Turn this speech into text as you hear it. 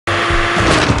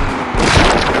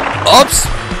Oops!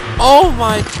 Oh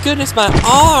my goodness, my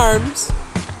arms!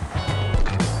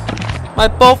 My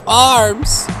both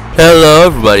arms! Hello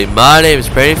everybody, my name is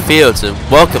Brady Fields and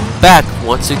welcome back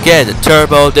once again to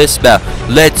Turbo Dismount.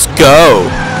 Let's go!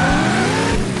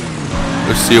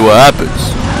 Let's see what happens.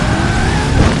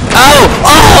 Oh!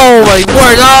 Oh my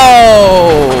word!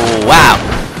 Oh! Wow!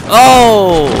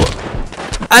 Oh!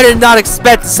 I did not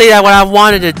expect to see that what I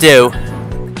wanted to do.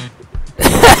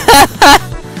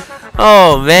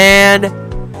 Oh man!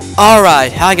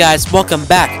 Alright, hi guys, welcome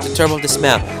back to Turbo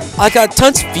Dismount. I got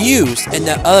tons of views in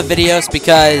the other videos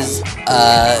because,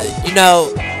 you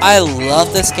know, I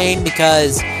love this game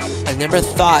because I never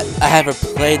thought I ever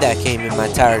played that game in my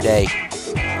entire day.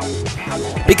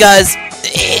 Because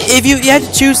if you had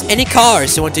to choose any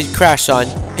cars you want to crash on,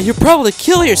 and you probably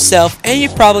kill yourself, and you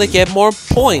probably get more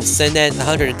points than that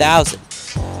 100,000.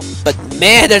 But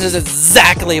man, this is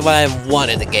exactly what I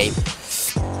want in the game.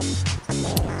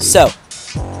 So,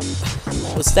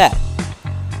 what's that?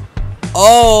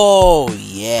 Oh,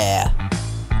 yeah.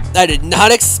 I did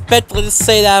not expect to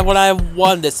say that what I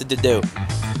wanted this to do.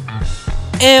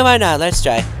 And why not? Let's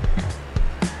try.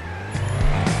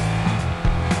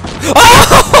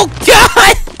 Oh,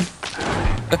 God!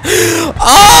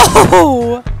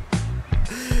 Oh!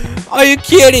 Are you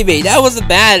kidding me? That was a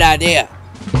bad idea.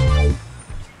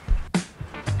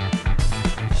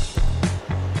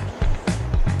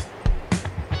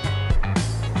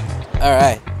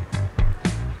 Alright.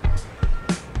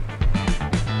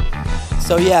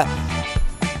 So yeah.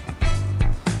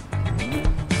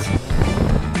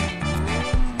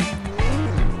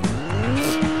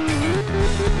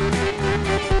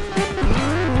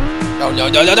 Oh no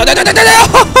no no no no no no no!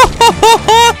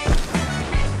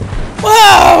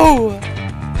 Whoa!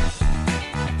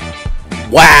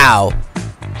 Wow!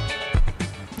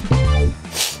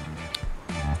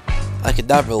 I could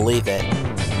not believe it.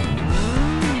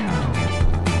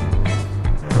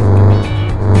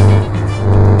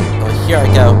 Here I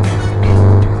go.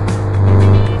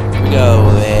 Here we go,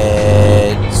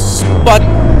 and spot.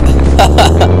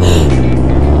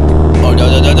 Oh no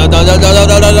no no no no no no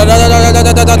no no no no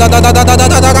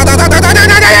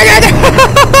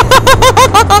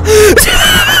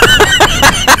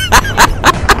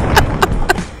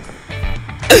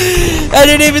I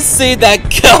didn't even see that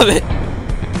coming.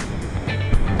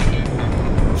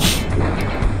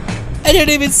 I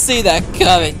didn't even see that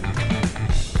coming.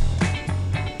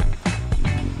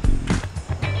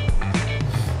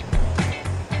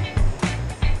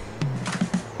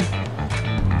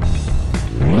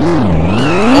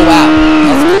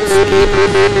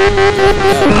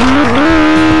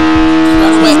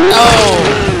 Oh,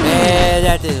 man,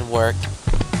 that didn't work.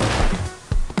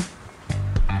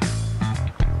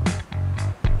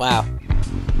 Wow.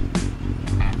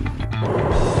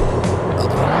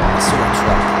 Okay, let's do a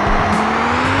truck.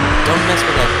 Don't mess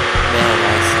with that man,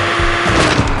 I say.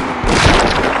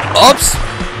 Oops!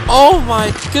 Oh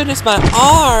my goodness, my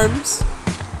arms!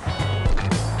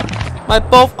 My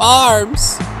both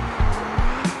arms!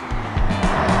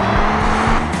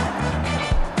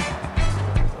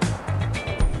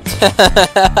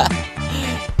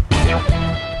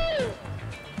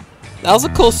 That was a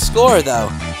cool score, though.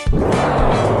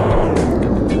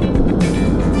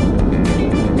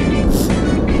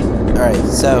 Alright,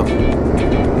 so.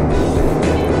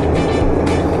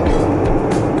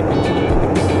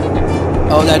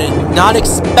 Oh, I did not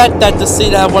expect that to see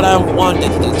that what I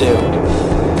wanted to do.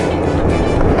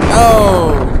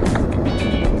 Oh!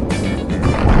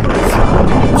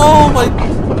 Oh my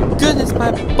goodness,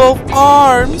 my both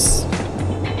arms!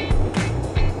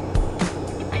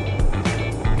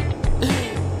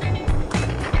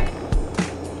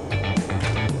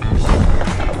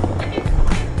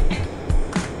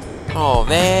 Oh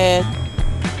man!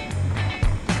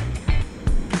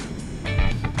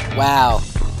 Wow!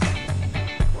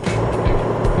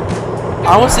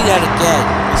 I want to see that again.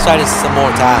 Let's try this some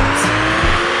more times.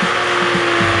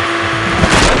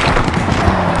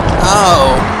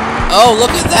 Oh! Oh,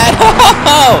 look at that!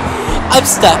 Oh, I'm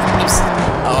stuck. I'm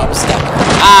stuck.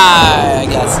 I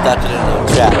got stuck in a little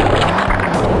trap.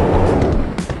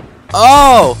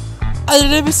 Oh! I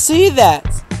didn't even see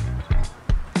that.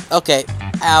 Okay.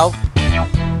 Ow.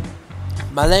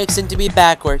 My legs seem to be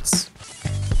backwards.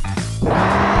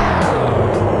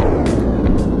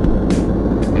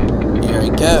 Here we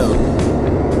go.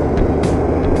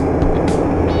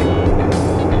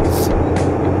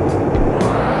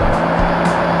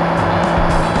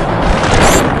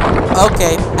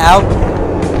 Okay, ow.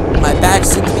 My back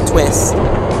seems to be twist.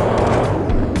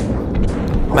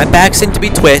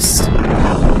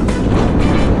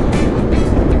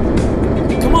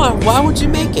 Come on, Why would you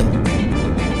make it?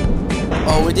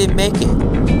 Oh, we didn't make it.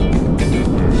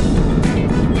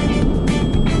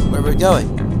 Where are we going?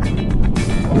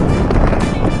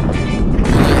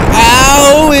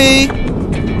 Owie!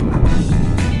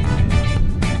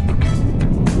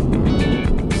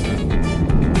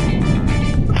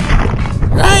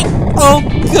 Right? Oh,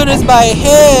 goodness, my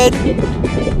head!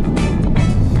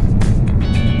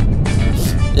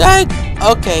 Right?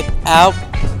 Okay, ow.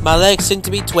 My legs seem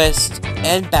to be twisted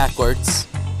and backwards.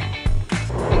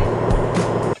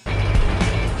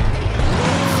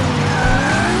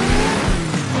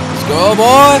 Let's go,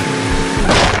 boy!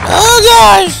 Oh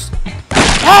gosh!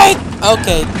 Hey!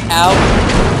 Okay, ow.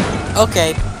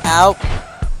 Okay, ow.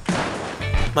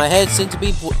 My head seemed to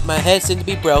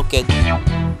be broken.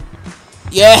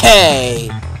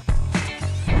 Yay!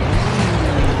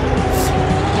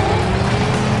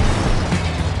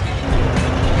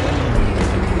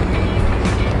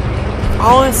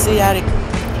 I want to see that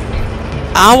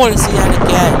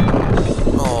again.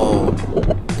 Oh,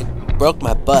 it broke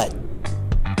my butt.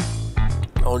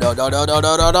 Oh no!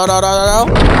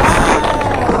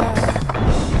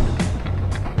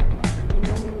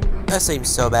 That seems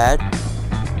so bad.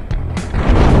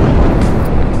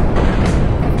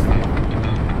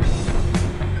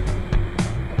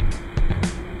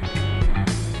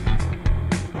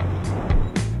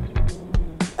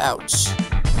 Ouch.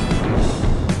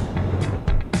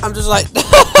 I'm just like,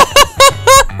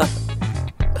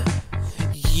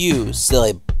 you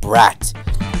silly brat.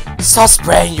 Stop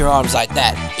spraying your arms like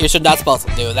that. You should not supposed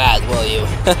to do that, will you?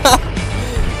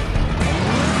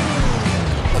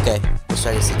 Okay, let's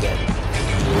try this again.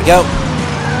 Here we go.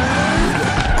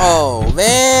 Oh,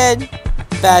 man.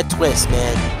 Bad twist,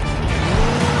 man.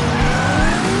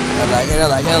 I like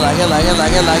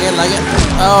it.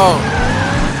 Oh.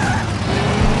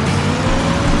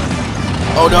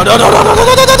 Oh no!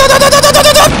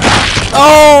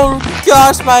 Oh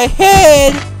gosh, my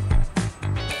head!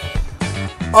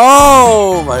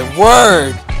 Oh my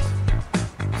word!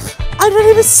 I didn't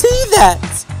even see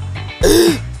that!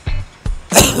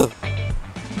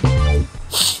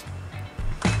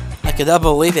 I cannot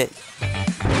believe it.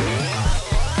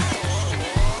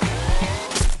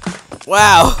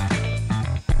 Wow!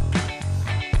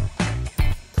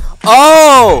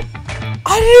 Oh!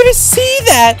 I didn't even see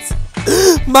that!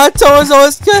 My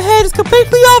head is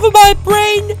completely off of my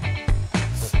brain!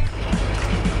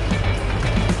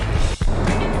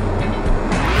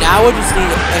 Now we just need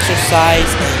to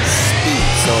exercise and speed,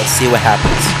 so let's see what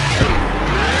happens.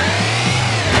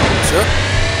 Sure.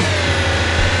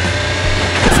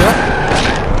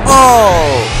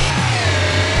 Oh!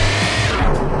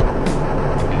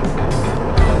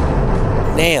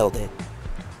 Nailed it.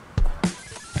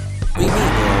 What do you mean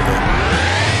nailed it?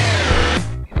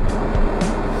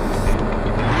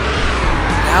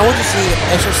 Now we'll just need to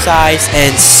exercise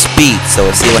and speed, so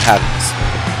let's see what happens.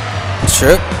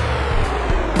 Sure.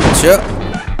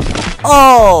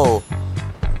 Oh!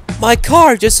 My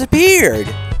car disappeared!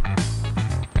 There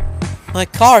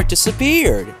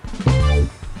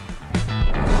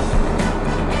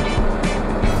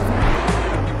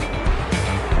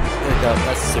we go,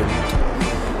 that's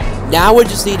certain. Now we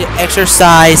just need to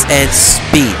exercise and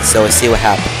speed, so let's see what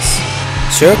happens.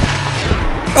 Sure.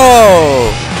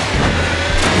 Oh!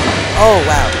 Oh,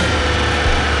 wow.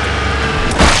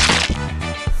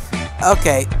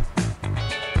 Okay.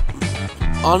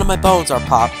 All of my bones are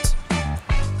popped.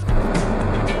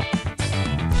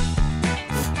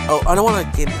 Oh, I don't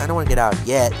want to get out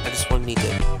yet. I just want to need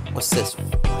to. What's this?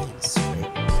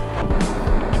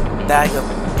 Bag of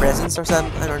presents or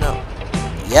something? I don't know.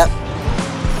 Yep.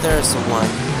 There's the one.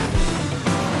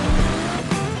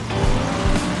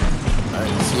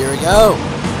 Alright, so here we go.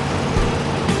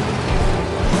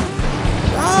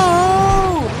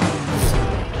 Oh!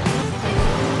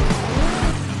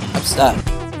 I'm stuck.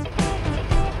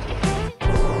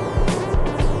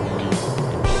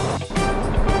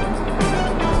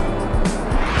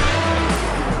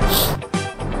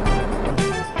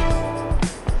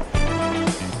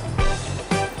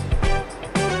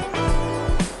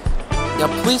 Now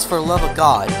please, for the love of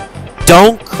God,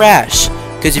 don't crash,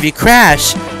 because if you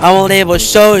crash, I won't be able to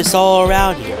show this all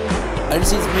around here. I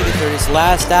just need to make it through this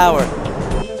last hour.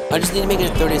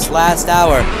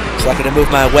 So I can move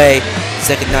my way,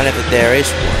 so I can not have if there is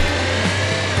one.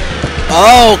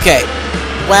 Okay.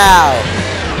 Wow.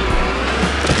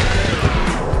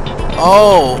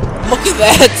 Oh, look at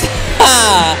that.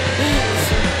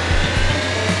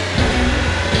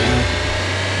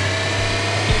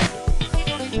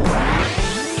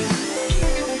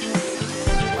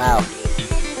 Wow.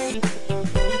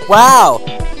 Wow!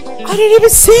 I didn't even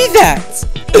see that!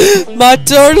 My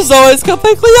turn is always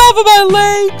completely off of my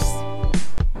legs.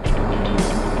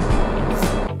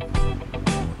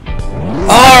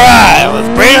 Alright, let's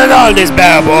bring it on, this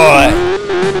bad boy.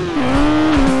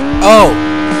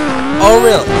 Oh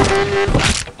really?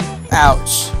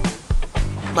 Ouch.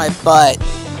 My butt.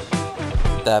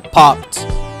 That popped.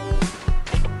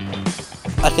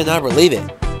 I cannot believe it.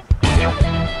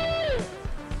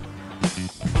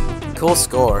 Cool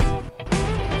score.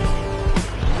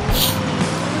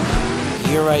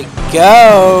 Here I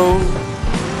go.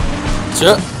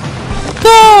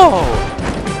 No!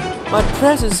 My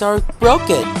presents are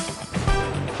broken.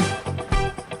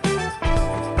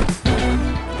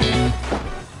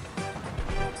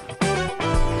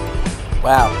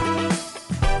 Wow.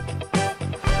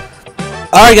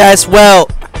 Alright guys, well,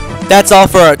 that's all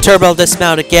for Turbo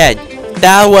Dismount again.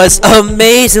 That was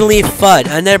amazingly fun.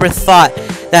 I never thought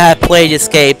that I played this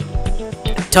game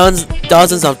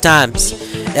dozens of times.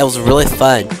 It was really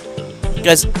fun.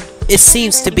 Because it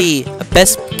seems to be the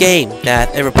best game that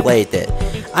I've ever played it.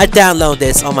 I downloaded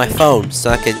this on my phone so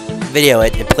I could video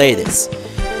it and play this.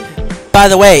 By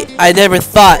the way, I never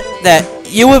thought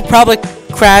that you would probably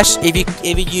crash if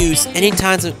you use any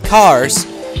kinds of cars,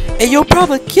 and you'll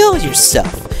probably kill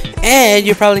yourself, and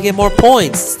you'll probably get more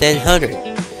points than 100.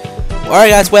 Alright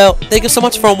guys, well, thank you so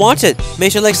much for watching.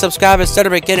 Make sure to like, subscribe, and start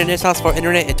getting this house for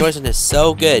internet endorsement is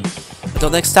so good. Until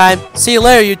next time, see you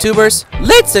later, YouTubers.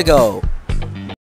 Let's go!